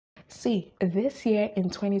See, this year in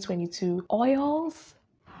 2022, oils,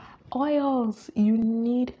 you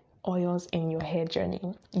need oils in your hair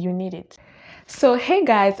journey. You need it. So hey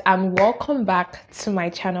guys, and welcome back to my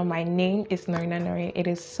channel. My name is Nori. It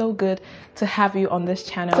is so good to have you on this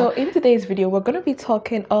channel. So in today's video, we're going to be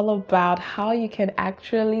talking all about how you can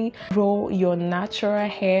actually grow your natural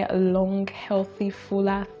hair long, healthy,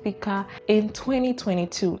 fuller, thicker in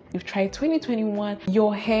 2022. You've tried 2021,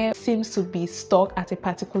 your hair seems to be stuck at a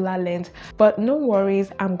particular length, but no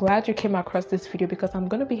worries. I'm glad you came across this video because I'm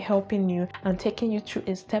going to be helping you and taking you through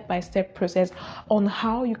a step-by-step process on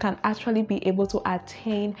how you can actually be able to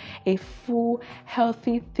attain a full,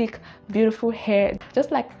 healthy, thick, beautiful hair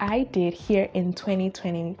just like I did here in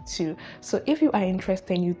 2022. So if you are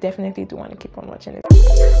interested, you definitely do want to keep on watching it.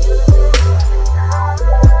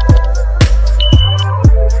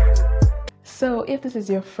 So if this is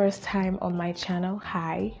your first time on my channel,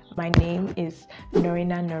 hi, my name is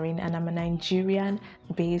Norina and I'm a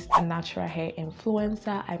Nigerian-based natural hair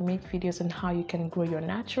influencer. I make videos on how you can grow your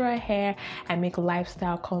natural hair. I make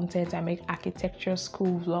lifestyle content, I make architecture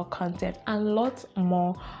school vlog content, and lots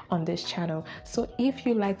more on this channel. So if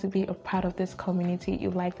you like to be a part of this community,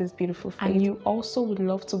 you like this beautiful face, and you also would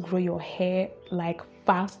love to grow your hair like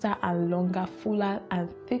faster and longer, fuller and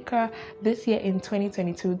thicker this year in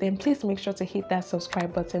 2022, then please make sure to hit that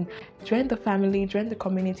subscribe button, join the family, join the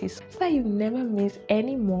community, so that you never miss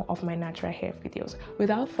any more of my natural hair videos.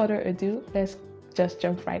 Without further ado, let's just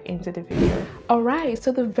jump right into the video. Alright,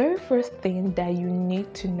 so the very first thing that you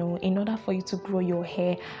need to know in order for you to grow your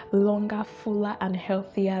hair longer, fuller and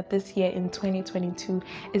healthier this year in 2022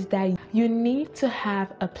 is that you need to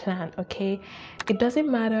have a plan. Okay, it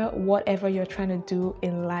doesn't matter whatever you're trying to do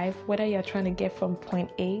in life, whether you're trying to get from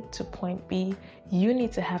point A to point B, you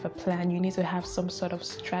need to have a plan. You need to have some sort of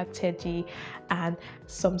strategy and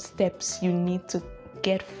some steps you need to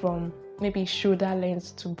get from maybe shoulder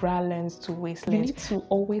length to brow length to waist length. You need to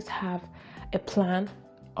always have a plan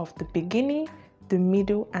of the beginning, the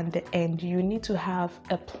middle and the end. You need to have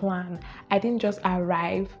a plan. I didn't just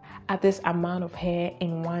arrive at this amount of hair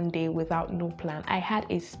in one day without no plan. I had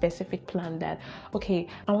a specific plan that, okay,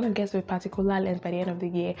 I want to get to a particular length by the end of the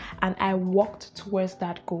year, and I walked towards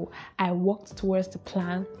that goal. I walked towards the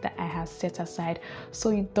plan that I had set aside.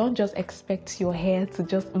 So you don't just expect your hair to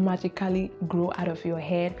just magically grow out of your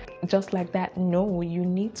head just like that. No, you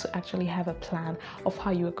need to actually have a plan of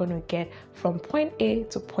how you're going to get from point A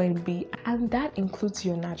to point B, and that includes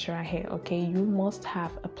your natural hair. Okay, you must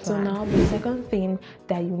have a plan. So now the second thing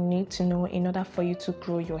that you need to know in order for you to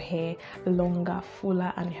grow your hair longer,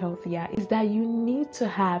 fuller and healthier is that you need to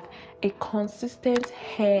have a consistent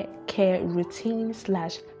hair care routine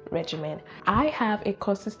 / regimen. I have a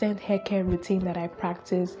consistent hair care routine that I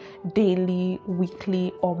practice daily,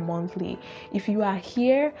 weekly or monthly. If you are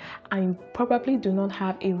here and you probably do not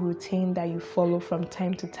have a routine that you follow from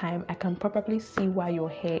time to time, I can probably see why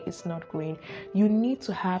your hair is not growing. You need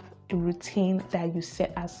to have a routine that you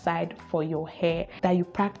set aside for your hair that you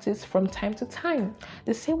practice from time to time.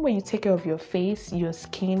 The same way you take care of your face, your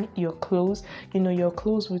skin, your clothes, your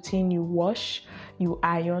clothes routine, you wash, you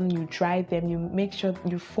iron, you dry them, you make sure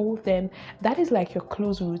you fold them. That is like your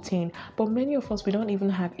clothes routine. But many of us, we don't even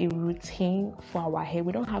have a routine for our hair.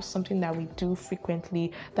 We don't have something that we do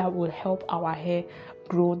frequently that will help our hair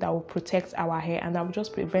grow, that will protect our hair, and that will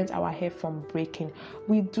just prevent our hair from breaking.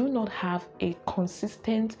 We do not have a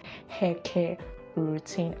consistent hair care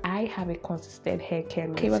routine. I have a consistent hair care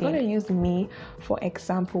routine. Okay, we're going to use me for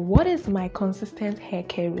example. What is my consistent hair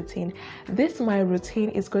care routine? My routine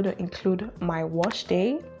is going to include my wash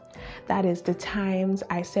day. That is the times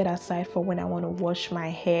I set aside for when I want to wash my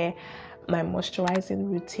hair. My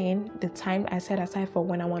moisturizing routine, the time I set aside for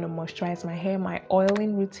when I want to moisturize my hair, my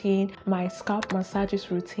oiling routine, my scalp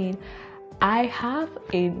massages routine. I have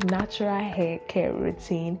a natural hair care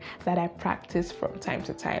routine that I practice from time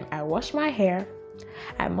to time. I wash my hair,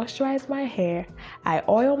 I moisturize my hair, I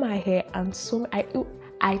oil my hair, and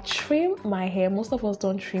I trim my hair. Most of us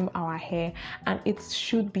don't trim our hair, and it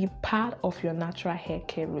should be part of your natural hair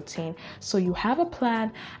care routine. So you have a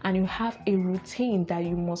plan and you have a routine that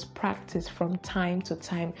you must practice from time to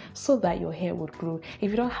time so that your hair would grow.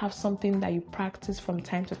 If you don't have something that you practice from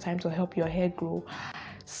time to time to help your hair grow,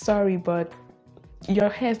 sorry, but your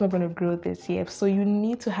hair is not going to grow this year. So you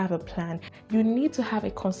need to have a plan. You need to have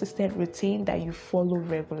a consistent routine that you follow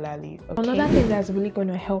regularly. Okay? Another thing that's really going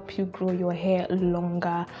to help you grow your hair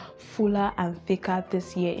longer, fuller and thicker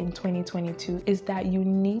this year in 2022 is that you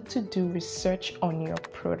need to do research on your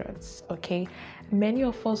products. Okay, many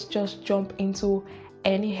of us just jump into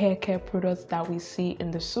any hair care products that we see in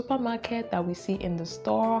the supermarket, that we see in the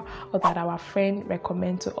store, or that our friend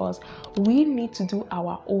recommend to us. We need to do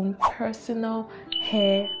our own personal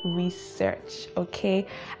hair research, okay?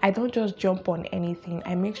 I don't just jump on anything.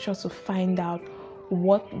 I make sure to find out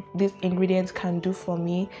what these ingredients can do for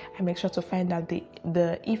me. I make sure to find out the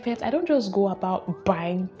effects. I don't just go about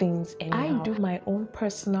buying things anyhow. I do my own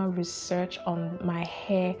personal research on my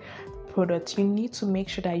hair products. You need to make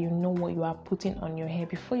sure that you know what you are putting on your hair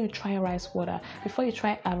before you try rice water, before you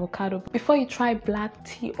try avocado, before you try black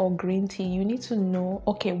tea or green tea. You need to know,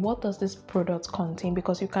 okay, what does this product contain,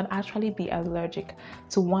 because you can actually be allergic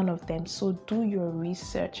to one of them. So do your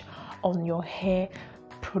research on your hair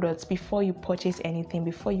products before you purchase anything.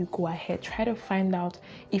 Before you go ahead, try to find out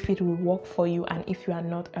if it will work for you and if you are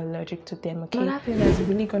not allergic to them, okay? Another thing that's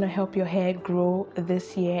really going to help your hair grow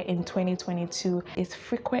this year in 2022 is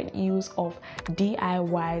frequent use of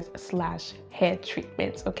DIYs / hair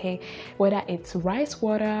treatments, okay? Whether it's rice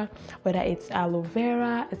water, whether it's aloe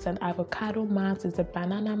vera, it's an avocado mask, it's a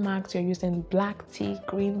banana mask, you're using black tea,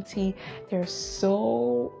 green tea,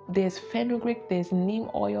 there's fenugreek, there's neem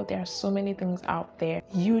oil, there are so many things out there.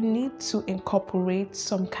 You need to incorporate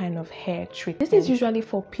some kind of hair treatment. This is usually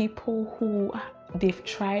for people who they've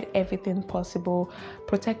tried everything possible.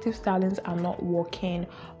 Protective stylings are not working,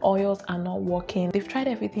 oils are not working. They've tried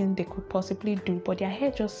everything they could possibly do, but their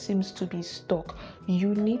hair just seems to be stuck.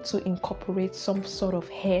 You need to incorporate some sort of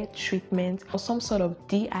hair treatment or some sort of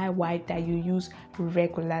DIY that you use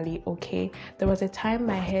regularly, okay? There was a time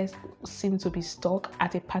my hair seemed to be stuck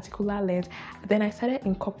at a particular length. Then I started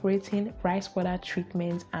incorporating rice water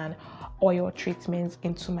treatments and oil treatments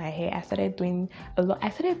into my hair. I started doing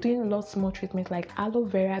lots more treatments like aloe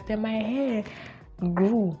vera. Then my hair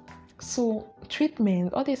grew. So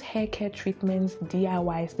treatments, all these hair care treatments,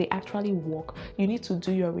 DIYs, they actually work. You need to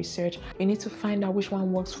do your research. You need to find out which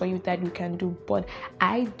one works for you that you can do. But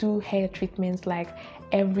I do hair treatments like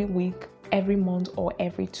every week, every month, or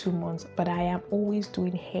every 2 months, but I am always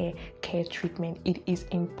doing hair care treatment. It is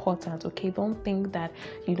important, okay? Don't think that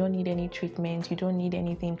you don't need any treatment, you don't need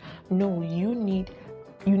anything. No, you need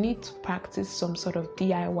to practice some sort of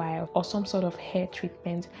DIY or some sort of hair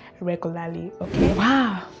treatment regularly, okay?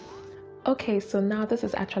 Wow. Okay, so now this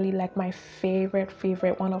is actually like my favorite,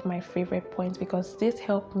 one of my favorite points, because this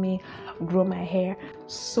helped me grow my hair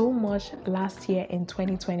so much last year in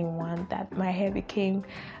 2021 that my hair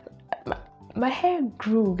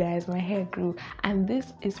grew, guys. My hair grew. And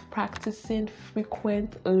this is practicing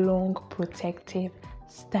frequent long protective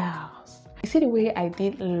styles. You see the way I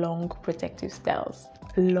did long protective styles?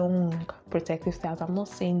 I'm not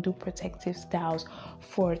saying do protective styles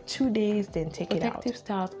for 2 days then take it out. Protective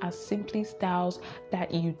styles are simply styles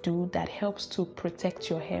that you do that helps to protect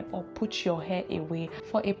your hair or put your hair away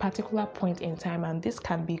for a particular point in time. And this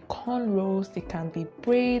can be cornrows, it can be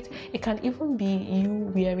braids, it can even be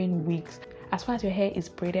you wearing wigs. As far as your hair is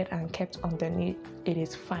braided and kept underneath, it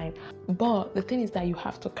is fine. But the thing is that you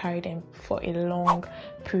have to carry them for a long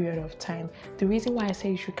period of time. The reason why I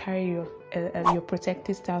say you should carry your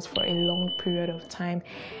protective styles for a long period of time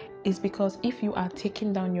is because if you are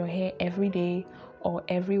taking down your hair every day or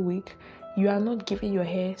every week, you are not giving your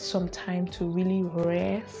hair some time to really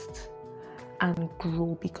rest and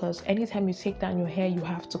grow, because anytime you take down your hair, you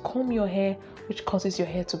have to comb your hair, which causes your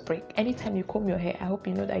hair to break. Anytime you comb your hair, I hope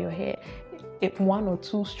you know that your hair, one or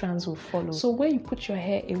two strands will follow. So when you put your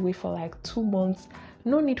hair away for like 2 months,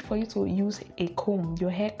 no need for you to use a comb.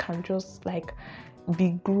 Your hair can just like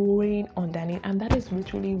be growing underneath, and that is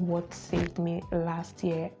literally what saved me last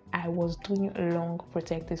year. I was doing long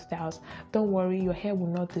protective styles. Don't worry, your hair will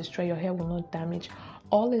not destroy, your hair will not damage.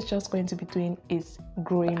 All it's just going to be doing is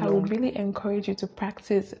growing long. I would really encourage you to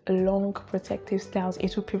practice long protective styles.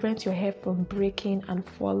 It will prevent your hair from breaking and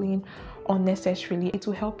falling unnecessarily. It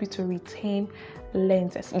will help you to retain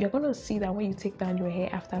length. You're going to see that when you take down your hair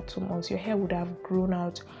after 2 months, your hair would have grown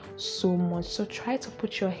out so much. So try to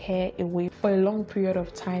put your hair away for a long period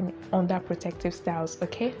of time under protective styles,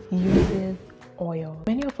 okay? Using oil.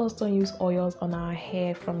 Many of us don't use oils on our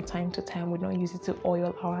hair from time to time. We don't use it to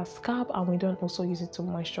oil our scalp, and we don't also use it to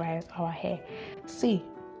moisturize our hair. See,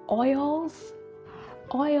 oils,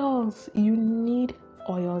 you need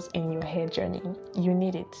oils in your hair journey. You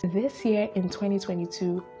need it. This year in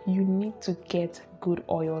 2022, you need to get good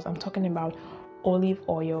oils. I'm talking about olive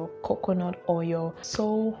oil, coconut oil,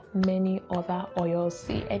 so many other oils.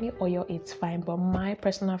 See, any oil it's fine, but my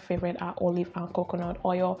personal favorite are olive and coconut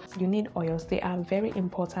oil. You need oils. They are very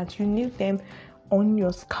important. You need them on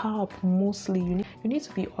your scalp mostly. You need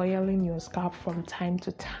to be oiling your scalp from time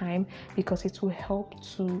to time because it will help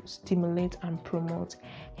to stimulate and promote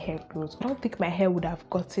hair growth. I don't think my hair would have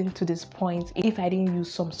gotten to this point if I didn't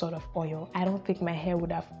use some sort of oil. I don't think my hair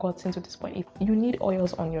would have gotten to this point. If you need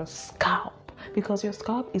oils on your scalp, because your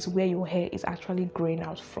scalp is where your hair is actually growing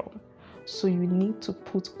out from. So you need to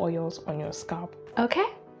put oils on your scalp. Okay.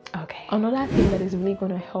 Another thing that is really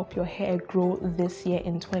going to help your hair grow this year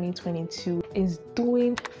in 2022 is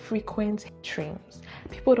doing frequent trims.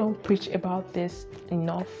 People don't preach about this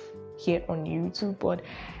enough here on YouTube, but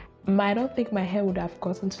I don't think my hair would have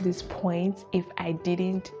gotten to this point if I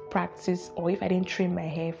didn't practice or if I didn't trim my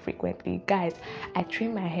hair frequently. Guys, I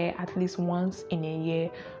trim my hair at least once in a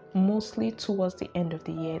year, mostly towards the end of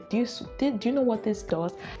the year. Do you know what this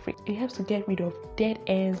does? It helps to get rid of dead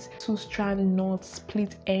ends, two-strand knots,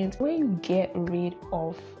 split ends. When you get rid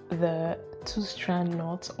of the two-strand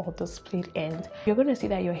knots or the split ends, you're going to see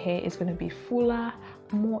that your hair is going to be fuller,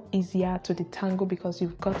 more easier to detangle because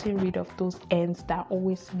you've gotten rid of those ends that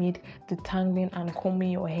always made detangling and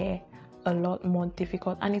combing your hair a lot more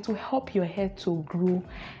difficult, and it will help your hair to grow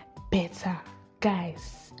better.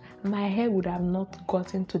 Guys, my hair would have not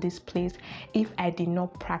gotten to this place if I did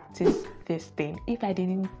not practice this thing. If I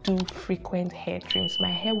didn't do frequent hair trims,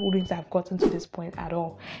 my hair wouldn't have gotten to this point at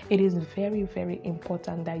all. It is very, very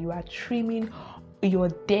important that you are trimming your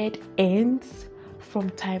dead ends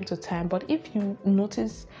from time to time. But if you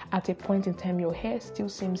notice at a point in time your hair still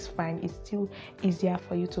seems fine, it's still easier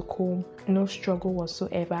for you to comb, no struggle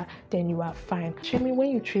whatsoever, then you are fine. Trimming,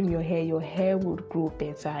 when you trim your hair would grow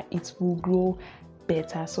better. It will grow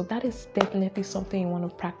better. So that is definitely something you want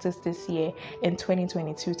to practice this year in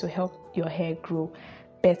 2022 to help your hair grow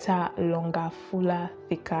better, longer, fuller,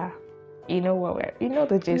 thicker. You know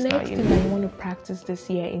the gist. Next thing that you want to practice this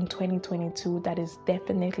year in 2022 that is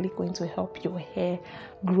definitely going to help your hair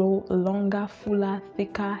grow longer, fuller,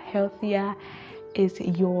 thicker, healthier is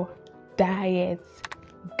your diet.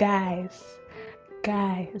 Guys,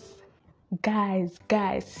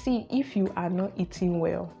 see, if you are not eating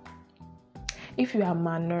well, if you are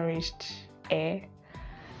malnourished,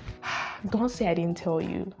 don't say I didn't tell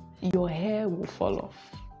you. Your hair will fall off.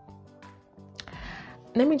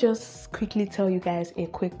 Let me just quickly tell you guys a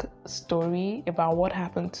quick story about what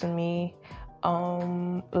happened to me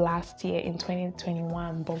last year in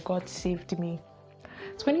 2021, but God saved me.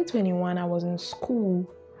 2021, I was in school.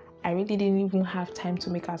 I really didn't even have time to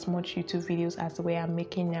make as much YouTube videos as the way I'm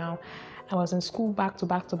making now. I was in school back to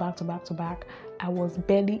back. I was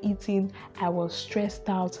barely eating. I was stressed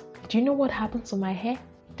out. Do you know what happened to my hair?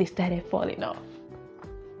 They started falling off.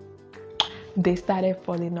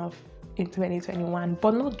 In 2021,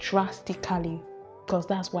 but not drastically, because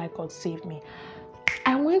that's why God saved me.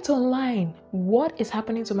 I went online. What is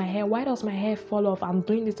happening to my hair? Why does my hair fall off? I'm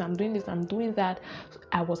doing this, I'm doing that.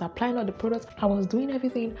 I was applying all the products, I was doing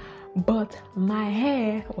everything, but my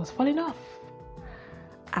hair was falling off.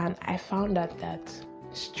 And I found out that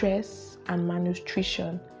stress and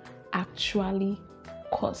malnutrition actually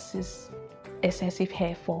causes excessive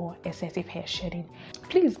hair fall, excessive hair shedding.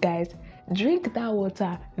 Please, guys, drink that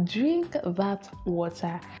water,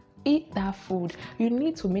 eat that food. You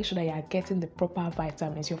need to make sure that you are getting the proper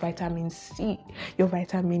vitamins, your vitamin C, your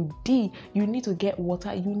vitamin D. You need to get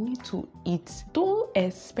water, you need to eat. Don't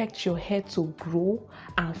expect your hair to grow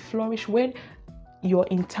and flourish when you're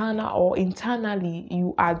internally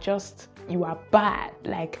you are bad,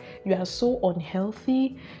 like you are so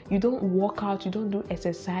unhealthy, you don't work out, you don't do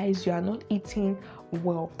exercise, you are not eating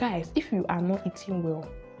well. Guys, if you are not eating well,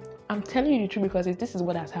 I'm telling you the truth, because this is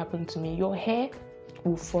what has happened to me. Your hair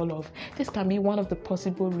will fall off. This can be one of the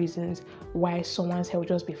possible reasons why someone's hair will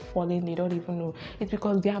just be falling. They don't even know. It's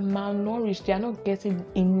because they are malnourished. They are not getting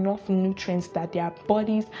enough nutrients that their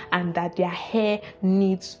bodies and that their hair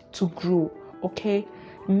needs to grow. Okay,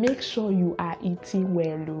 make sure you are eating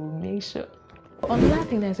well. Make sure. Another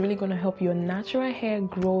thing that's really going to help your natural hair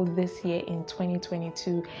grow this year in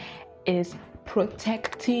 2022 is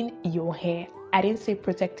protecting your hair. I didn't say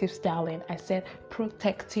protective styling, I said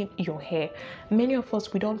protecting your hair. Many of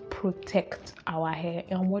us, we don't protect our hair.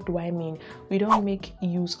 And what do I mean? We don't make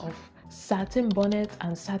use of satin bonnets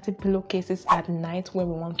and satin pillowcases at night when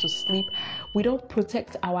we want to sleep. We don't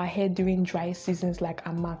protect our hair during dry seasons like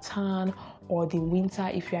Harmattan or the winter.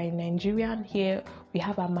 If you are in Nigeria here, we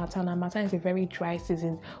have Harmattan. Harmattan is a very dry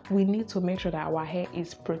season. We need to make sure that our hair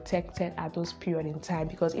is protected at those periods in time,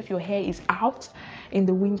 because if your hair is out in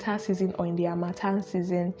the winter season or in the Harmattan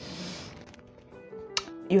season,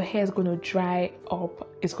 your hair is going to dry up,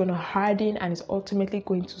 it's going to harden, and it's ultimately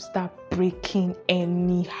going to start breaking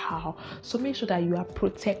anyhow. So make sure that you are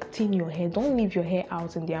protecting your hair. Don't leave your hair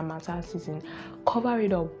out in the harmattan season. Cover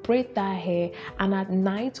it up, braid that hair, and at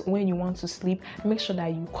night when you want to sleep, make sure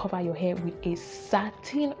that you cover your hair with a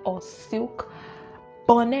satin or silk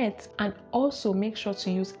bonnet, and also make sure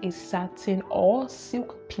to use a satin or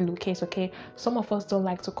silk pillowcase. Okay, some of us don't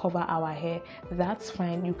like to cover our hair. That's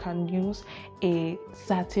fine. You can use a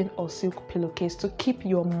satin or silk pillowcase to keep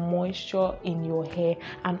your moisture in your hair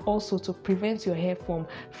and also to prevent your hair from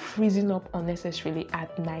freezing up unnecessarily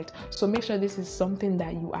at night. So make sure this is something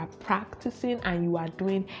that you are practicing and you are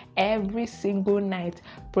doing every single night.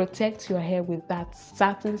 Protect your hair with that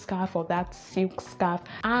satin scarf or that silk scarf,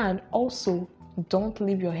 and also don't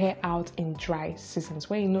leave your hair out in dry seasons.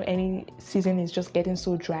 When you know any season is just getting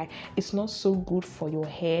so dry, it's not so good for your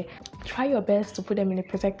hair. Try your best to put them in the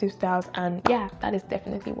protective styles, and yeah, that is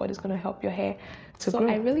definitely what is going to help your hair to grow.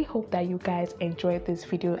 I really hope that you guys enjoyed this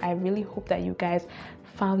video. I really hope that you guys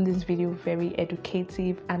found this video very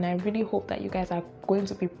educative, and I really hope that you guys are going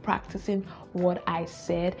to be practicing what I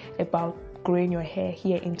said about growing your hair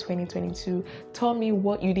here in 2022. Tell me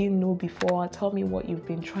what you didn't know before, tell me what you've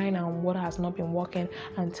been trying and what has not been working,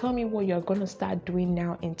 and tell me what you're going to start doing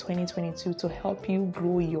now in 2022 to help you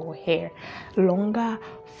grow your hair longer,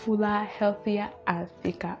 fuller, healthier, and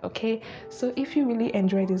thicker. Okay, so if you really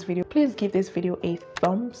enjoyed this video, please give this video a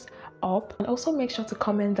thumbs up, and also make sure to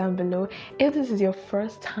comment down below. If this is your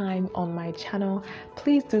first time on my channel,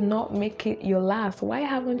 please do not make it your last. Why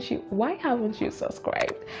haven't you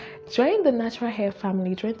subscribed? Join the natural hair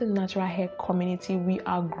family, join the natural hair community. We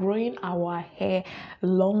are growing our hair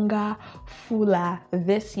longer, fuller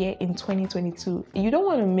this year in 2022. You don't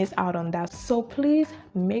want to miss out on that, so please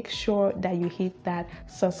make sure that you hit that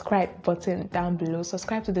subscribe button down below.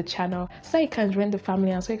 Subscribe to the channel so you can join the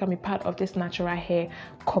family and so you can be part of this natural hair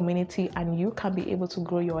community, and you can be able to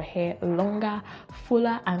grow your hair longer,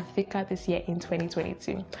 fuller, and thicker this year in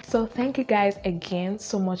 2022. So thank you guys again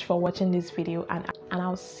so much for watching this video, and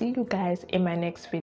I'll see you guys in my next video.